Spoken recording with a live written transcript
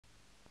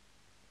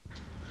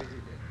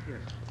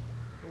Yes.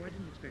 Oh, I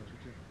didn't expect you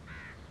to.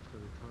 So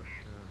we thought,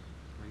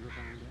 are you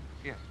coming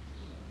there? Yes.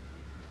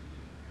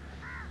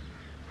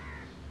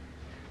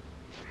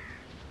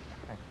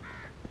 Thank you.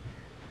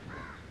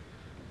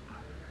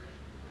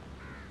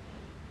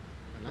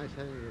 A nice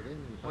heavy rain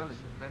in Well, it's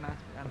Pakistan. very nice,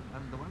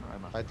 and the weather, I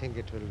must I say. think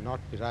it will not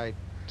be right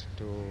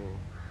to,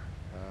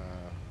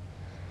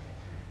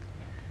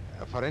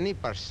 for any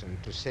person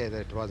to say that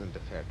it wasn't a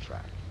fair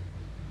trial.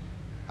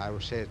 I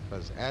would say it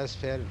was as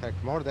fair, in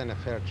fact, more than a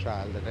fair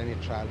trial that any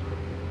trial could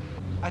be.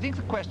 I think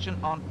the question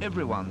on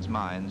everyone's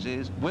minds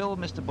is, will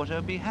Mr.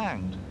 Bhutto be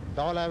hanged?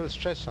 All I will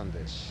stress on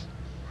this,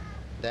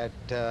 that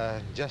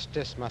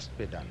justice must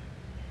be done.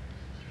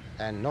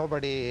 And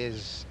nobody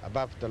is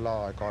above the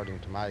law according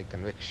to my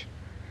conviction,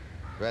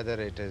 whether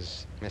it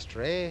is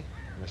Mr. A,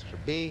 Mr.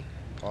 B,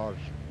 or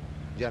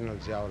General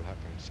Zia-ul-Haq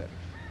himself.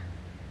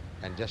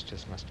 And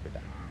justice must be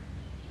done.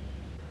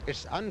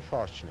 It's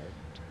unfortunate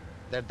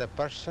that the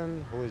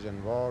person who is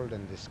involved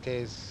in this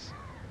case,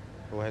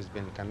 who has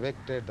been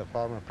convicted, the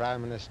former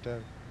Prime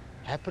Minister,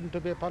 happened to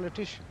be a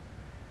politician.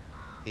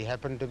 He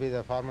happened to be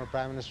the former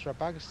Prime Minister of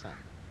Pakistan.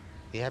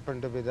 He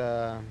happened to be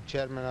the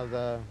chairman of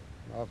the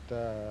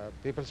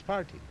People's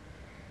Party.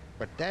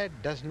 But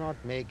that does not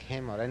make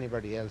him or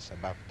anybody else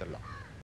above the law.